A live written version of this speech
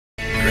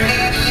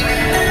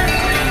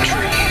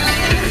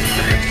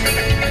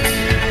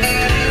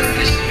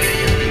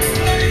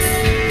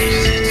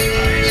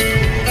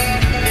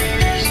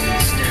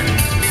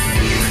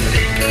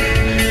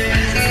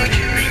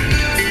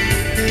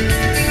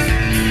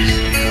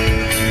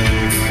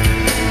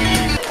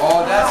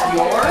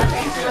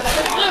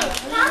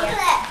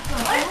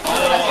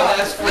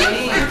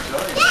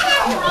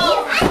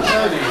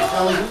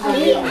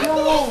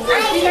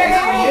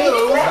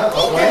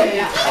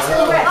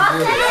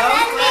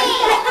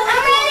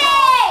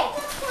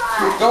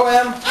Go,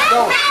 Em.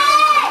 Go.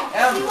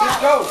 Em,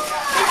 just go.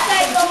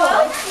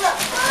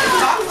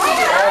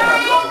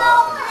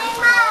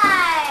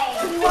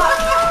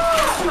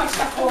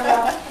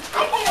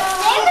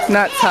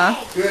 Nuts, huh?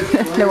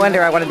 No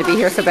wonder I wanted to be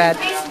here so bad.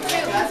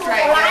 That's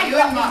right. Yeah, you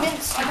and Mom. And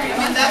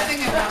that thing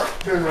is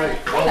Turn right.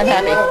 I'm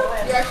happy.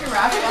 you actually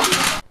wrap it.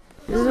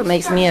 This is what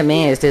makes me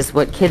amazed, is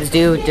what kids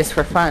do just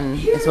for fun,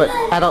 is what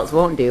adults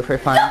won't do for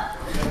fun.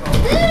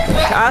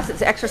 To us,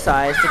 it's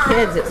exercise. To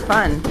kids, it's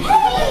fun.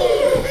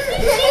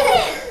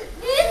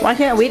 Why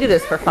can't we do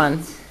this for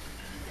fun?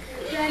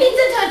 It's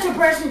a touch of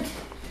present.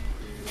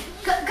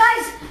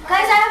 Guys, I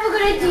have a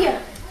good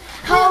idea.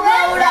 How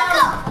about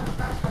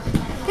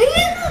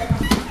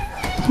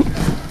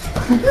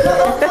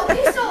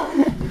okay, so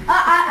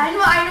I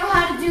know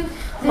how to do this.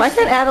 Why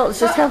can't adults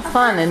just have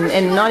fun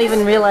and not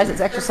even realize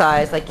it's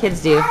exercise like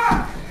kids do?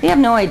 They have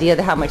no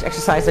idea how much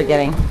exercise they're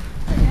getting.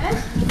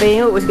 If they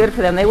knew it was good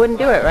for them, they wouldn't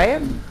do it,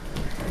 right?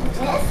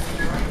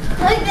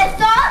 Like this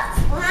sauce?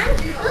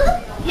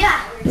 Yeah.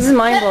 This is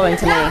mind-blowing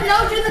to me.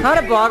 No, do the How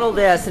to bottle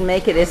this and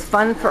make it as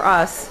fun for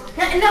us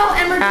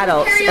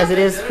adults as it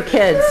is for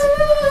kids.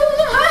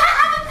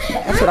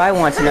 That's what I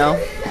want to know.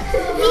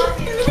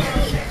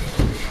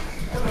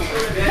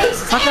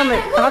 How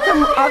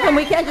come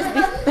we can't just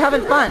be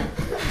having fun?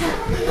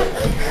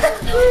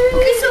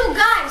 Okay, so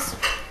guys,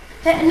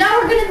 now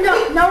we're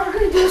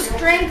gonna do a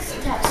strength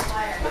test.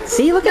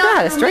 See, look at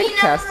that, a strength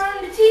test.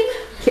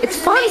 It's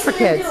fun for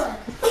kids.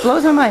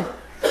 Blows my mind.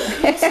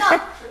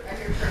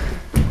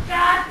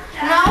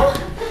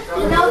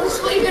 Now this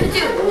is what you're gonna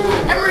do.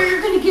 Emma,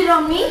 you're gonna get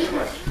on me.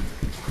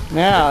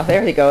 Now,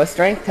 there you go, a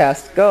strength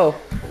test. Go.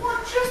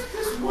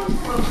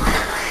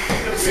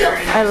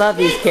 I love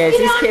these kids.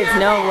 These kids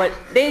know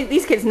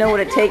what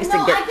it takes to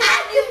get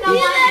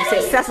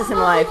successes in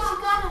life.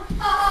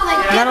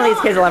 None of these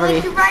kids will ever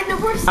be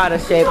out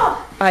of shape,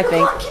 I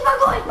think.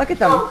 Look at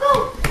them.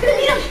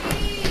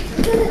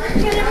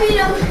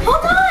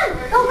 Hold on!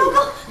 Go!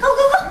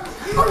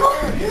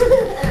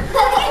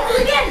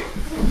 Again!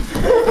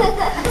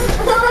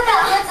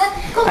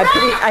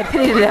 I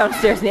pity the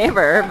downstairs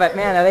neighbor, but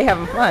man, are they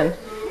having fun.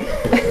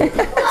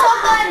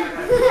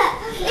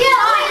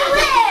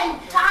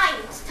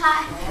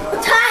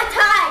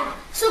 Time!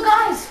 So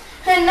guys,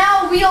 and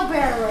now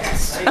wheelbarrow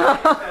race. I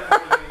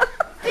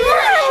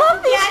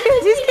love these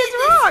kids. These kids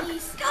rock.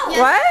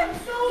 What?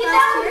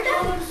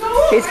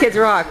 These kids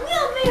rock.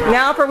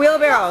 Now for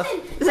wheelbarrows.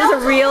 This is a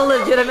real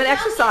legitimate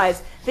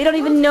exercise. They don't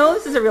even know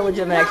this is a real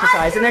legitimate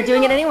exercise, and they're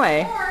doing it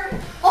anyway.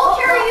 I'll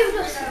carry you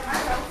this.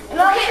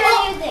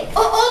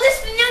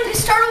 Oldest and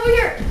youngest, start over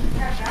here.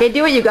 Okay,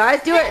 do it, you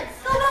guys. Do it.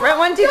 Right,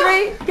 1, 2,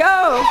 3,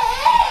 go.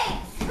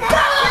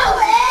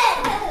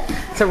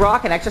 It's a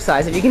rockin'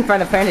 exercise. If you can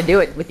find a friend to do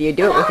it with you,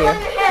 do it with you.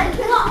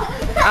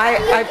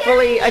 I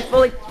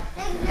fully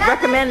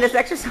recommend this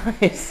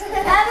exercise.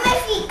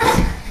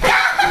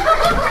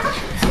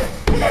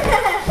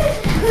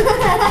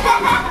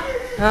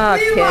 Oh,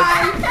 kids.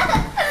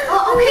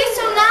 Okay,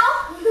 so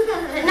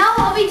now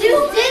what we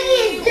do?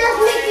 Diddy is just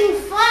making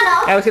fun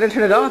of. I was gonna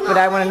turn it off, but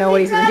I want to know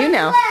what he's gonna do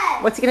now.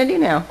 What's he gonna do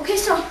now? Okay,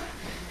 so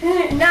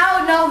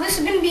now this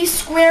is gonna be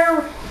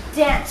square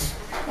dance.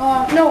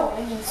 No, I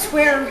mean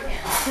square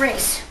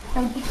race.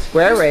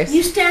 Square race.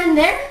 You stand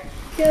there.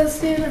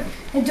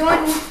 And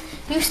Dawn,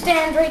 you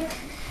stand right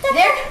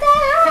there.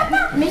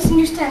 Mason,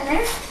 you stand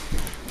there.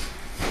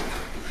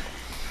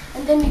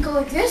 And then you go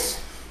like this.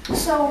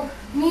 So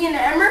me and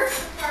Emmer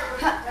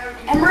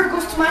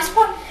goes to my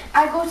spot.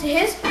 I go to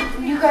his.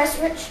 And you guys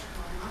switch.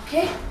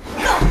 Okay.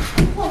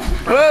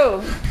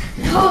 Whoa.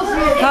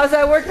 How's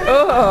that work?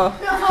 Oh,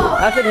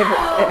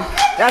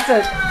 that's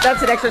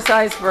an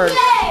exercise for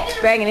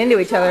banging into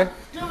each other.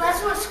 No,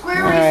 that's what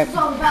square race is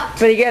all about.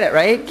 So you get it,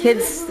 right?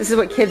 Kids, this is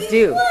what kids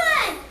do.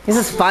 This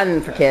is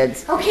fun for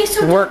kids. Okay,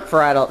 so work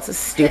for adults. It's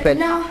stupid.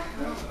 Now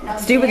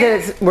Stupid that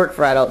it's work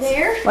for adults.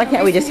 Why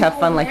can't we just have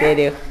fun like they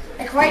do?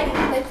 Like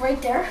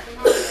right there.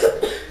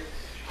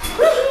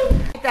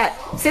 Like that.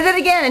 Say that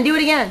again and do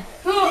it again.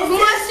 Who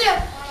wants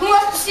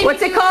to see?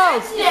 What's it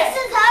called? This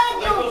is how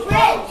you do a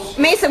bridge.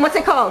 Mason, what's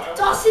it called?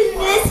 Dawson,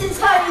 this is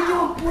how you do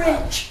a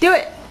bridge. Do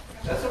it.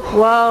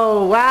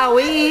 Whoa,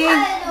 wowee.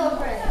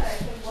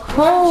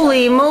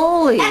 Holy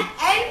moly.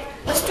 And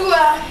let's do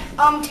a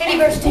teddy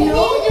bear stand. You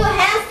need to do a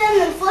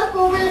handstand and flip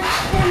over and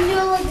do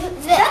like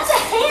this. That's a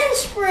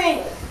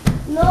handspring.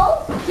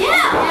 No?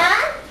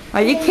 Yeah. Oh,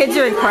 you kids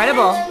are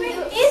incredible.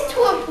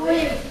 Into a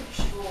bridge.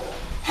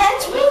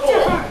 Handspring to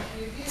her.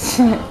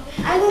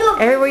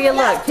 Everywhere you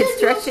look, kids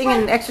stretching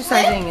and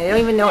exercising. They don't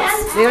even know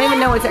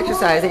it's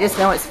exercise. They just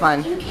know it's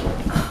fun. Do you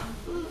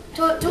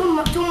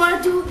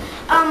want to do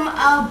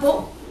a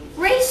boat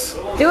race?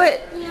 Do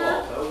it.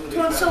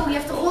 So we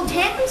have to hold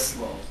hands.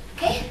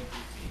 Okay.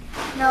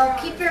 Now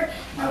keep your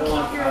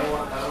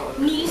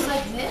knees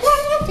like this.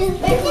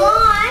 Come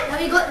on. Now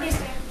you go like this.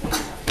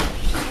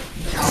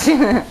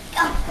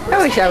 I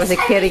wish I was a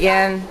kid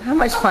again. How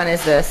much fun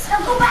is this? Now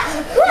go back.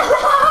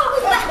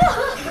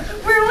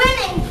 We're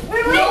winning.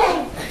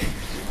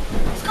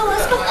 Let's go.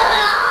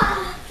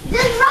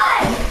 Just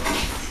run.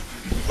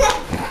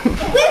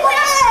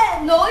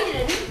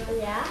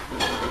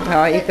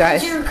 Oh, you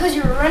guys. Because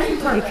you're running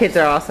for You kids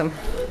are awesome.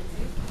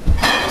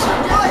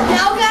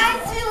 Now, guys,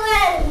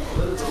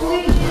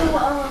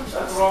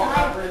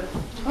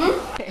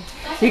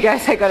 You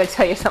guys, I gotta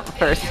tell you something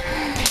first.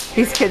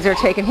 These kids are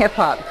taking hip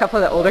hop. A couple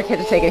of the older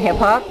kids are taking hip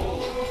hop,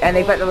 and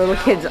they've got the little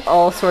kids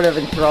all sort of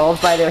enthralled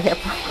by their hip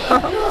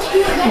hop.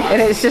 And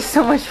it's just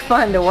so much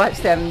fun to watch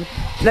them.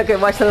 Look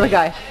at, watch the little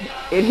guy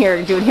in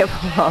here doing hip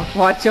hop.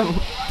 Watch him.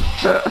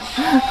 Oh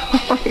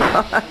my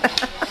God.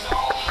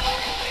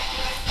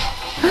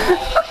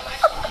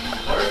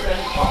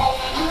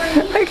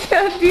 I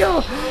can't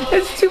deal.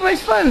 It's too much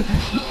fun.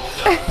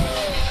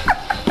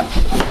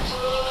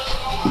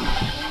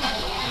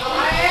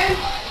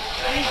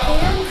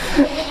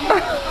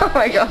 Oh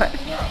my God.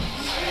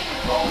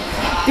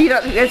 You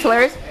don't think that's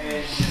hilarious?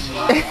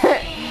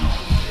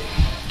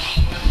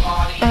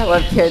 I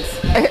love kids.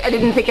 I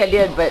didn't think I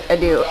did, but I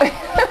do.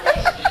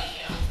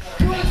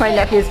 My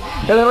nephew's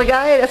the little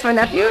guy. That's my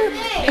nephew.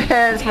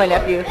 That's my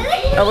nephew.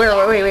 Oh, wait.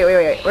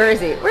 Where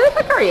is he? Where the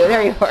heck are you?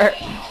 There you are.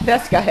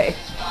 This guy.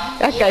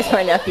 That guy's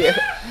my nephew.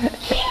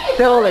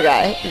 The older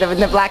guy, in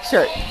the black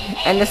shirt,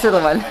 and this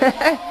little one.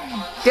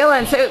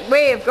 Dylan, so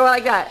wave. Go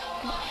like that.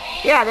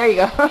 Yeah, there you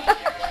go.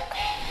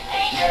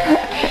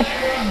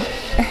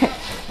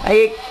 Are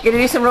you gonna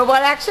do some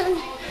robot action,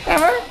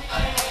 Amber?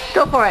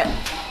 Go for it.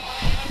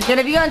 You're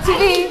gonna be on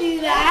TV.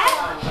 do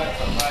that.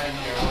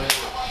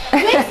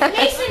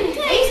 Mason,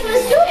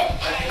 let's do it.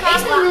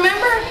 Mason,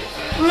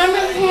 remember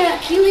the thing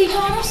that Keely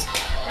taught us?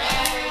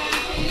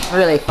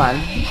 Really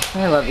fun.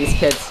 I love these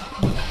kids.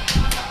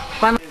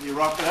 Fun. You're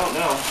rocking out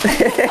now.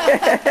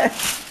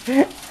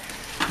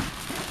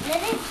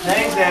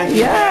 Thanks, Angie.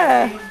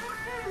 Yeah.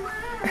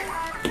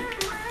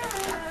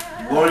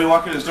 Go to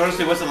walk in the store and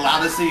say what's the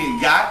loudest thing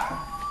you got?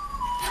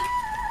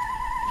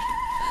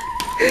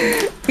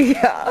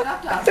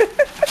 Yeah.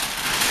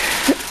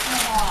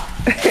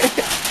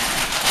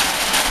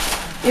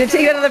 You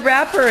take it out of the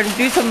wrapper and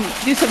do some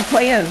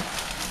playing.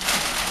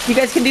 You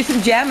guys can do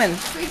some jamming.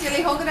 Wait,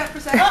 Dilly, hold it up for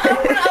a second.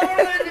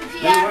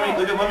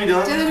 Look at mommy,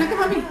 Dylan. Dilly, look at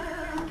mommy.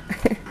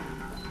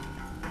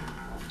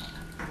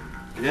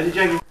 Daddy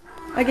Jackie.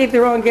 I gave the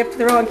wrong gift to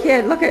the wrong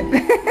kid. Look at.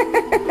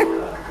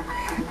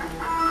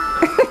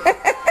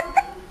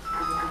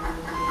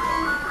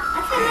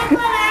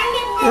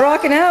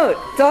 Rocking out.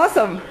 It's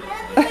awesome.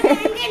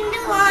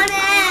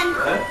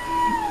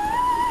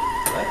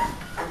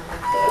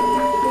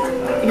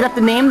 You have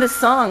to name this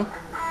song.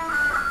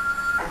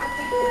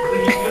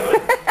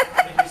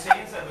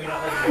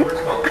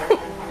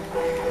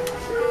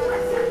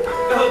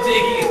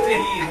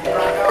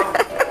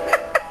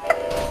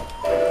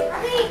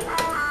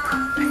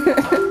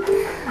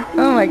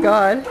 Oh my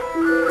God.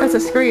 That's a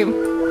scream.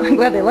 I'm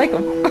glad they like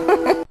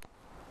them.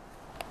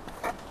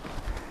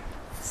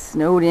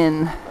 Snowed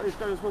in.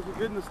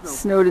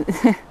 Snowed in.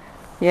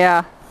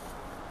 Yeah.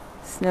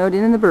 Snowed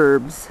in the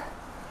burbs.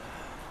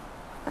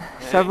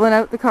 Shoveling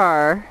out the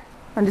car.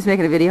 I'm just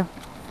making a video.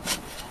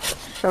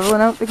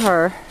 Shoveling out the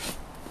car.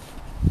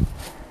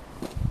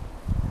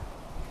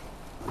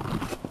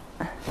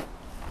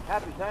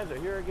 Happy times are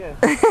here again.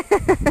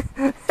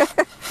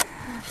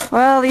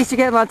 Well, at least you're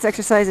getting lots of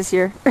exercise this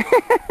year.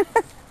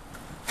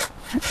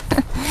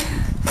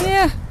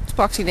 Yeah, it's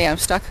Boxing Day. I'm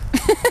stuck.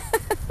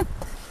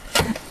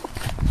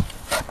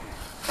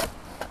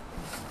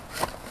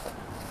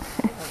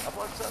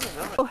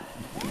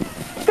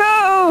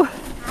 Go!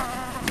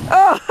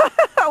 Oh,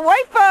 a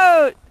white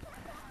boat!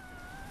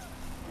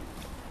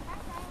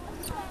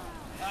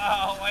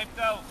 Oh, wiped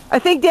out. I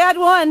think Dad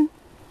won.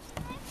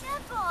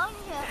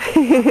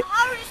 You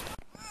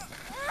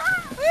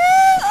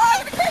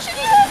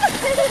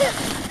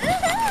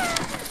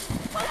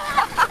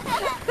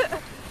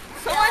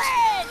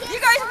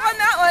guys won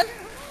that one.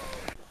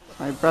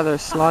 My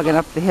brother's slogging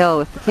up the hill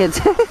with the kids.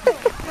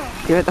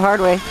 Do it the hard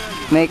way.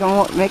 Making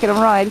them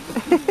ride.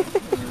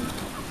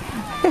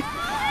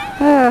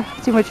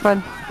 Too much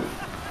fun.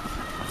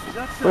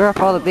 We're off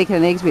all the bacon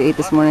and eggs we ate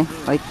this morning,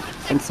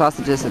 and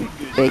sausages and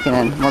bacon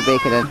and more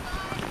bacon and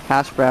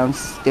hash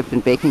browns dipped in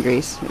bacon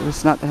grease. It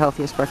was not the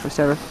healthiest breakfast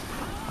ever.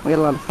 We had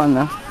a lot of fun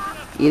though,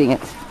 eating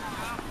it.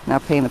 Now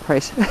paying the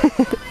price.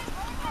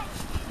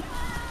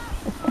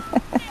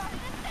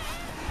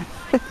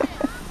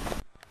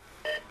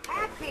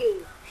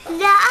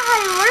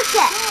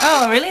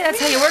 Oh, really? That's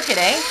how you work it,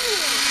 eh?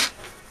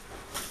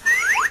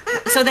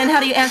 So then how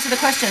do you answer the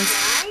questions?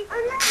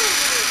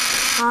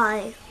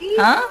 Hi.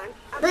 Huh?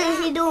 But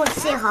he don't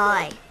say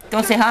hi.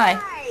 Don't say hi.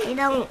 He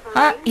don't.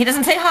 Huh? He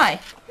doesn't say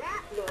hi.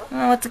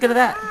 Oh, what's the good of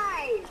that?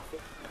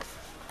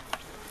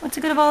 What's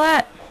the good of all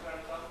that?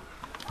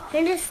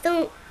 He just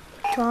don't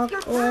talk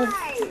or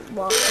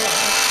walk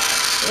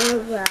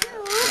around.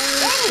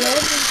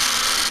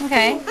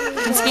 Okay.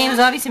 This game is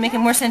obviously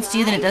making more sense to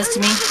you than it does to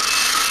me.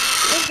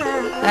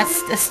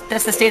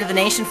 That's the state of the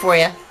nation for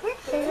you.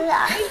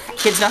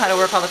 Kids know how to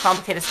work all the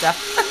complicated stuff.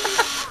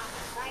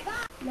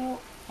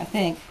 I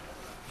think.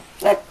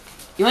 Look,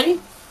 you ready?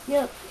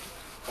 Yep.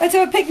 Let's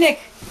have a picnic.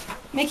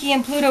 Mickey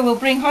and Pluto will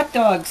bring hot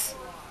dogs.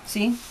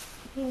 See?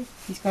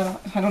 He's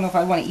got I don't know if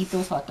I want to eat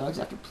those hot dogs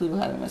after Pluto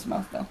had them in his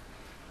mouth, though.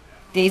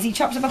 Daisy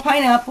chops up a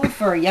pineapple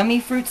for a yummy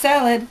fruit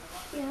salad.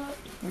 Yeah.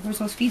 There goes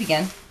those feet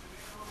again.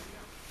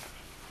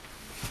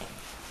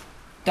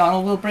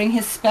 Donald will bring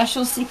his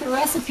special secret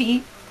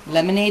recipe,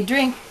 lemonade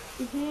drink.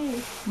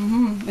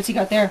 What's he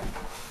got there?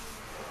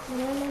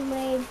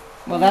 Lemonade.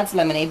 Well, that's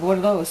lemonade. But what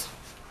are those?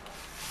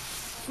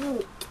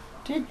 Fruit.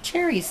 They're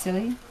cherries,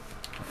 silly.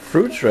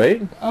 Fruits,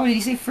 right? Oh, did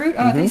you say fruit?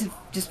 Oh, I think it's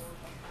just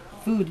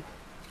food.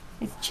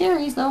 It's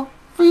cherries, though.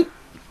 Fruit.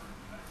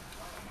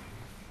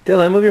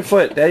 Dylan, move your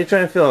foot. Daddy's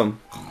trying to film.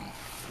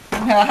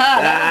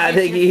 Ah,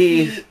 Take it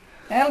easy.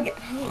 That'll get...